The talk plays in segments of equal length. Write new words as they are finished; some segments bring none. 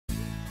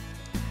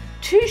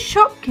2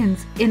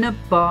 Shopkins in a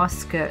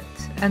basket,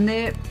 and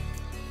they're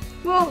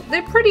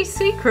pretty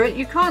secret.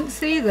 You can't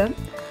see them,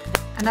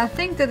 and I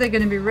think that they're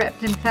going to be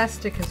wrapped in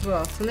plastic as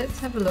well. So let's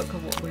have a look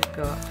at what we've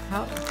got.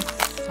 How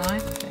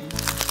exciting.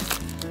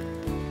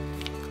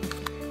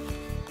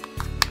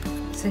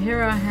 So here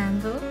are our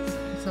handles.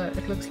 So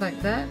it looks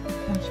like that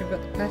once you've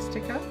got the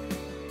plastic up.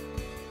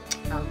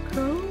 How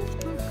cool,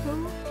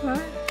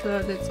 right?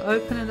 So let's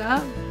open it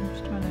up. I'm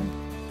just trying to...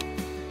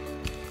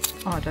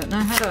 Oh, I don't know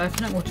how to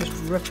open it. We'll just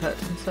rip it.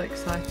 I'm so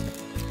excited.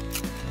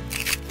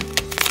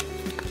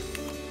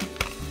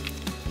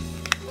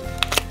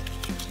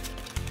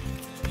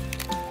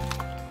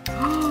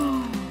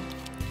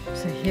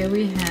 So here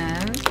we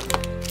have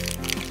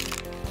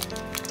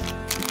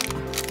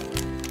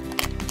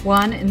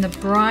one in the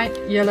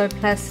bright yellow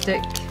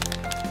plastic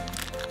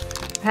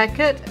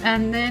packet,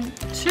 and then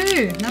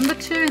number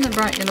 2 in the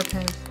bright yellow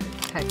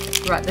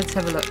packet. Right, let's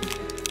have a look.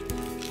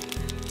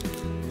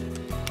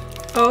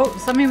 Oh,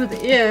 something with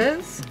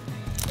ears.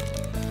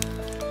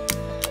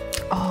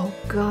 Oh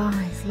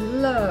guys,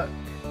 look.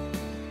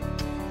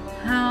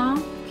 How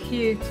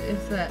cute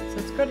is that? So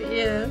it's got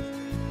ears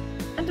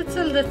and it's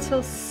a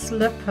little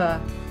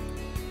slipper.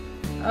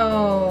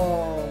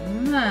 Oh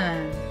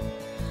man.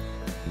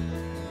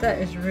 That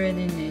is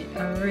really neat.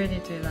 I really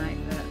do like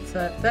that.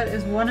 So that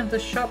is one of the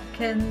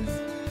Shopkins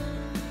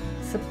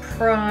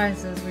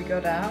surprises we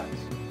got out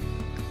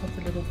of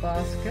the little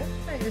basket.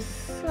 That is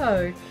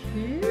so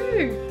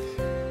cute.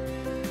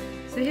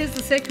 So here's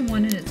the second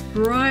one in its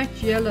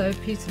bright yellow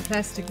piece of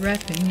plastic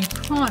wrapping. You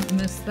can't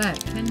miss that,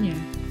 can you?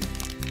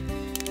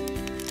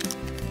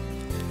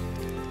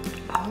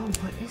 Oh,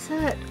 what is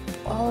it?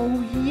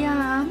 Oh,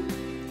 yum.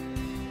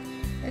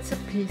 It's a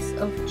piece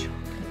of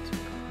chocolate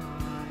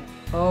pie.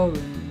 Oh,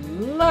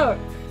 look.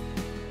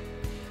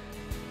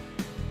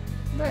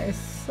 That is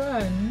so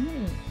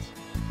neat.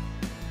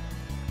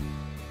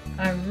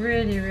 I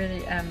really,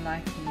 really am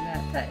liking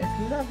that. That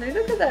is lovely.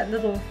 Look at that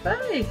little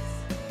face.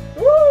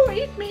 Ooh,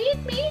 eat me,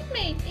 eat me, eat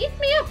me. Eat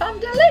me up, I'm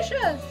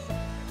delicious.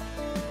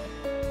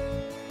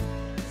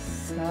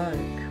 So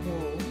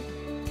cool.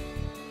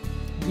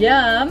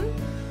 Yum.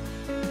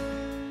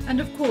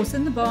 And of course,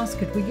 in the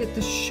basket, we get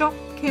the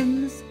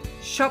Shopkins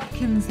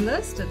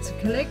list. It's a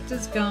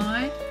collector's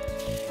guide.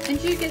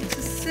 And you get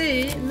to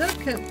see,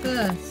 look at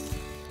this.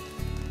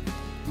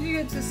 You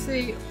get to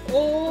see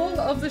all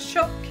of the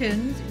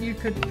Shopkins you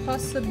could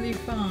possibly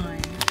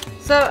find.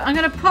 So I'm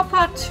going to pop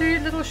our 2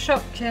 little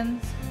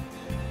Shopkins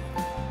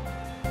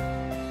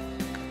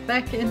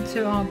back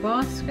into our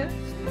basket.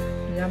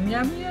 Yum,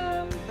 yum,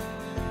 yum.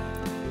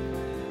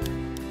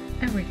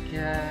 There we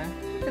go.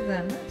 Look at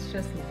them. That's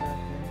just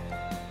lovely.